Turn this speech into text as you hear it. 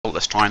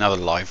let's try another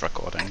live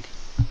recording.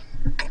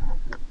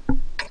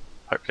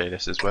 Hopefully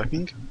this is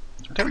working.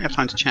 I don't really have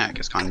time to check,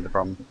 it's kind of the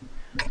problem.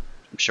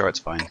 I'm sure it's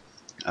fine.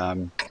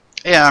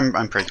 Yeah,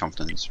 I'm pretty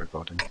confident it's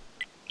recording.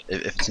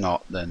 If it's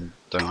not, then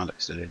don't ask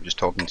us to do, just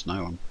talking to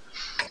no one.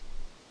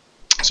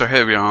 So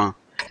here we are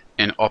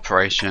in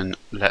Operation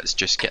Let's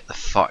Just Get the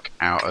Fuck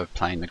Out of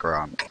Playing the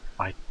Grant.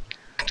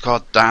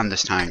 God damn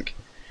this tank.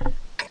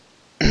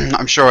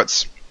 I'm sure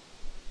it's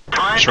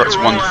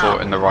wonderful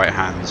in the right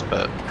hands,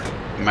 but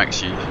it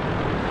makes you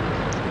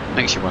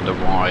wonder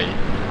why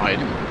I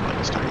didn't like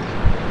this tank.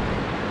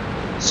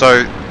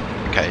 So,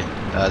 okay,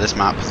 this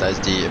map, there's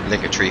the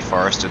obligatory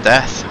forest of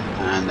death,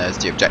 and there's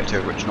the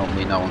objective, which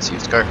normally no one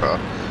seems to go for.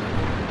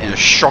 In a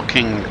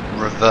shocking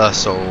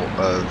reversal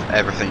of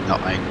everything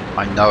that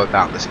I know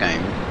about this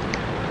game,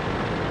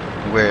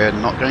 we're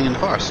not going in the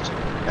forest.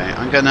 Okay,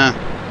 I'm gonna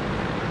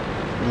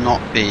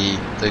not be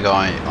the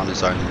guy on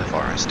his own in the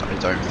forest. I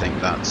don't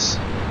think that's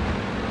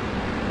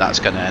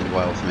gonna end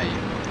well for me.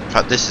 In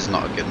fact, this is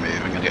not a good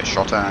move. I'm gonna get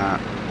shot at.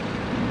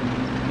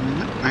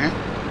 Okay.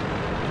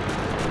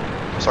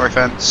 Sorry,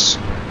 fence.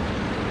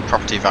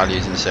 Property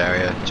values in this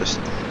area just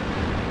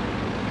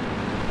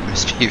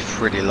must be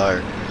pretty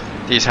low.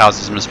 These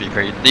houses must be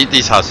pretty.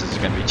 These houses are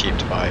going to be cheap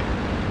to buy.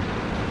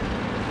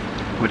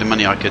 With the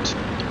money I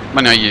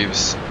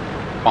use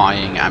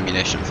buying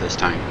ammunition for this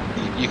tank,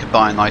 you could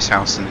buy a nice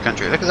house in the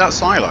country. Look at that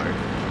silo.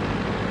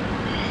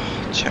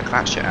 Check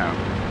that shit out.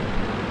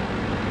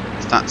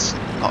 That's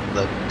not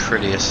the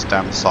prettiest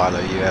damn silo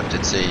you ever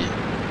did see.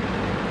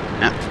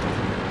 Yep.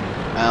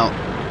 Well,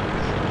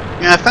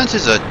 yeah,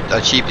 fences are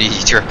cheap and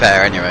easy to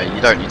repair anyway. You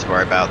don't need to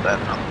worry about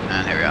them. Oh,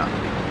 and here we are.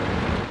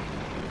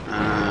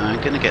 I'm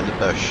gonna get in the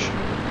bush.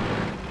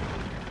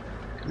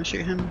 Can I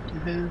shoot him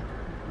here?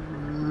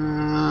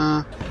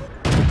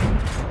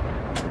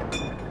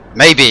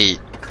 Maybe.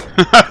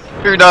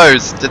 Who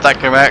knows? Did that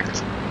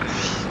connect?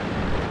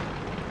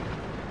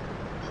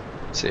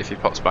 See if he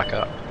pops back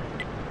up.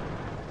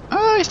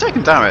 Oh, he's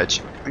taking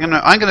damage.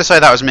 I'm gonna say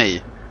that was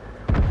me.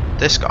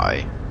 This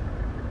guy.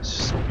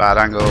 Bad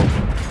angle.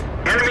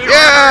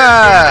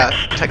 Yeah!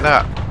 Take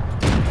that.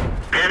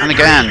 And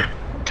again.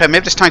 Okay,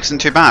 maybe this tank isn't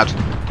too bad.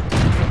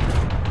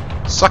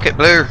 Suck it,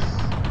 Blue.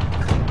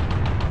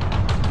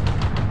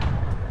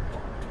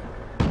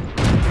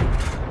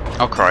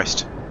 Oh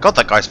Christ. God,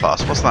 that guy's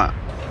fast. What's that?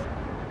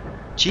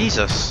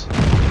 Jesus.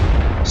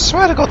 I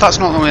swear to God, that's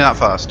not normally that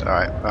fast.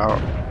 Alright, well.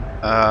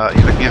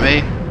 You looking at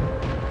me?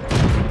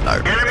 No.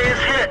 Enemy is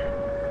hit.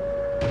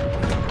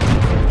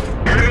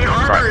 Enemy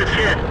armor is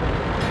hit.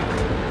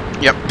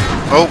 Yep.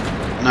 Oh,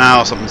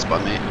 now something's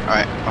spotted me.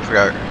 Alright, off we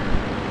go.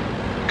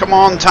 Come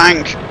on,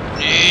 tank.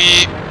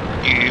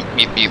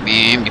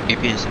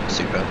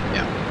 Super,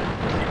 yeah.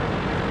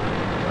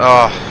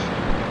 Oh.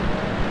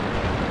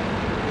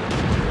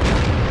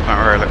 Don't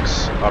worry,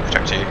 Alex. I'll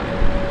protect you.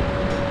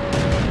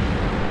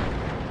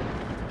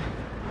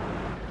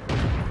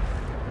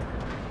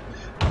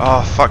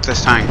 Oh, fuck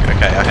this tank.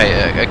 Okay, I hate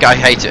it. I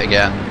hate it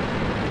again.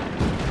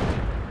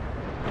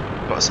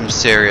 Got some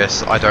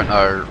serious, I don't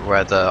know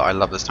whether I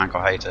love this tank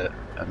or hate it.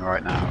 And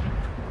right now,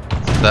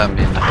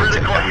 firmly in the hate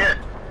it again.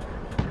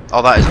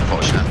 Oh, that is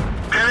unfortunate.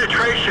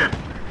 Penetration.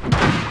 We've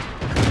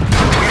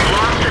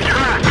lost the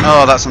track.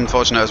 Oh, that's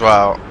unfortunate as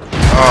well.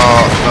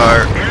 Oh,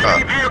 no.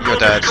 You're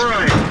dead.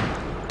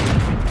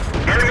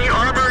 Enemy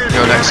armor is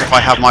You're next if I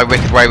have my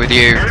wicked way with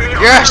you.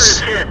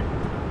 Yes!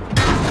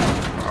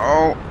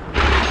 Oh.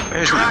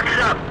 Tracks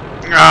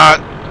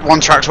up.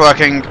 One track's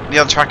working, the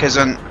other track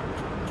isn't.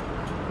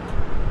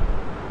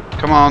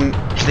 Come on,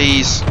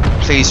 please,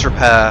 please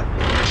repair.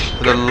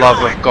 For the love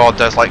of God,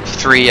 there's like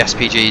 3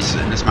 SPGs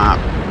in this map.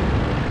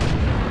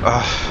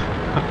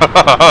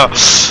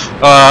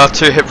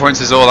 2 hit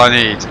points is all I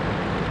need,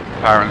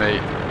 apparently.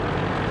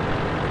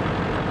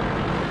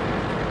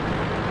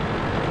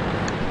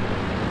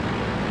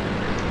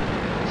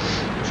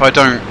 If I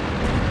don't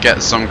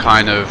get some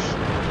kind of...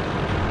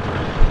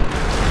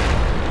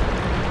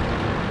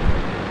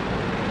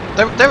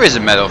 There is a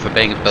medal for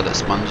being a bullet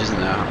sponge, isn't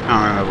there? I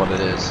can't remember what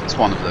it is. It's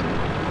one of them.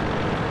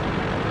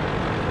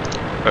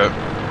 But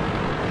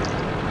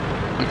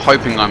I'm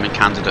hoping I'm a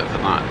candidate for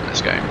that in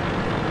this game.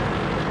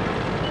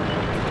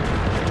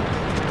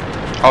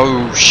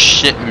 Oh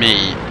shit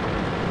me.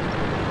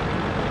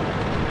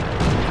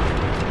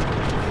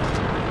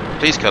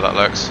 Please kill that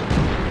Lux.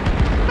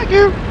 Thank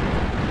you!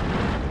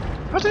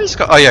 How did he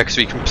score? Oh yeah, because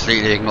we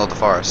completely ignored the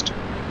forest.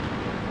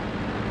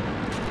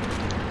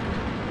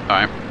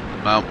 Alright,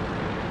 well,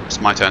 it's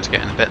my turn to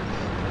get in a bit.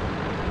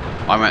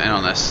 I went in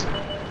on this.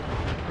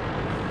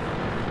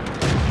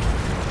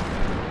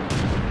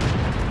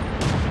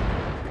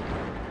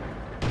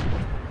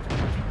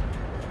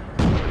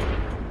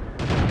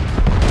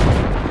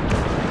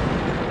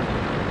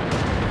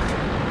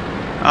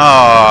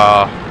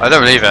 Oh, I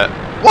don't believe it.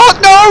 What?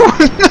 No!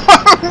 No!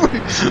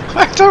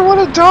 I don't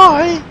want to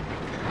die!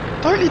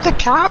 Don't need the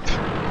cap!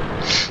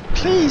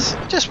 Please,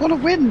 I just want to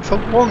win for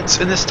once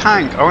in this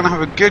tank. I want to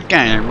have a good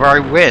game where I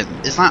win.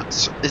 Is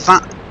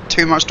that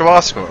too much to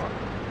ask for?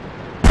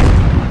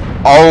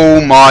 Oh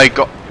my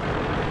God!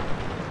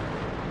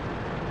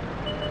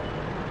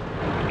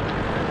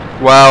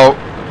 Well,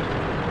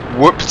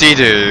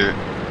 whoop-de-doo.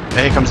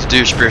 Here comes the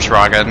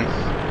douche-bruce-wagon.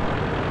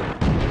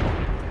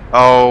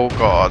 Oh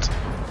god.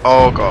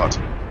 Oh god.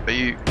 Are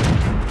you...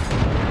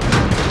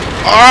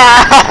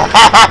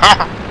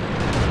 Ah!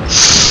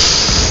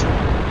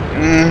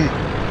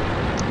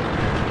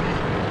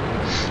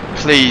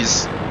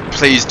 Please.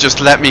 Please,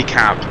 just let me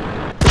cap.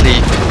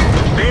 Please.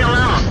 Bail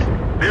out.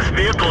 This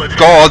vehicle is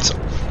God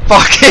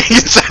fucking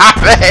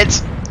damn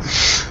it!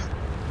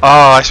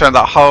 Oh, I spent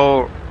that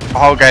whole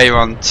game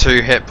on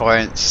 2 hit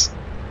points.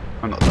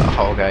 Well, not that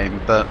whole game,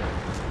 but...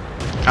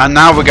 And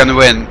now we're gonna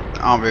win,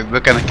 aren't we? We're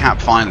gonna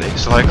cap finally.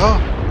 So like, oh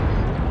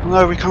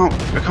no, we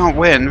can't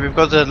win. We've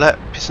got to let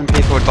some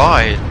people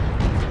die.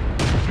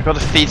 We've got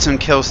to feed some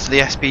kills to the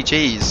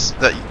SPGs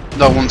that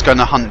no one's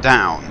gonna hunt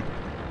down.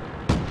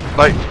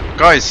 Like,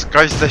 guys,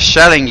 they're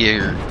shelling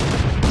you.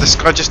 This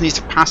guy just needs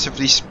to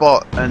passively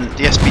spot, and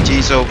the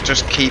SPGs will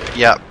just keep.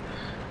 Yep.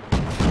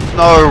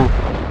 No,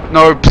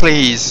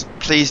 please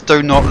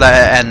do not let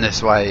it end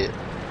this way.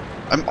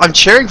 I'm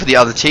cheering for the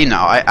other team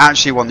now. I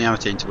actually want the other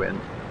team to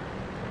win.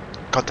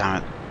 God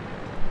damn it.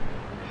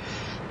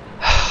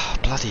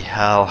 Bloody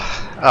hell.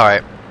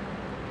 Alright.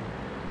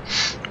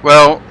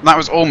 Well, that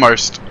was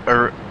almost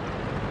an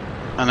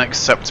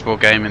acceptable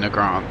game in a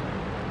grant.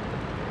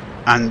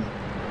 And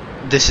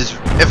this is,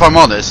 if I'm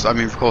honest, I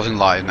mean, of course in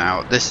live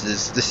now, this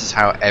is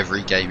how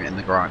every game in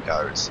the grant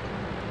goes.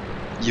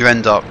 You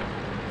end up,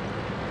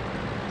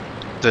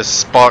 there's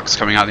sparks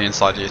coming out the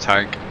inside of your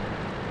tank.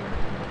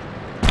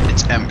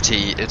 It's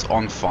empty, it's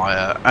on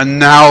fire, and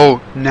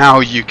now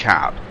you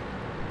cap.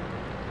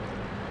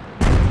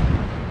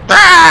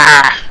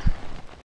 Ah!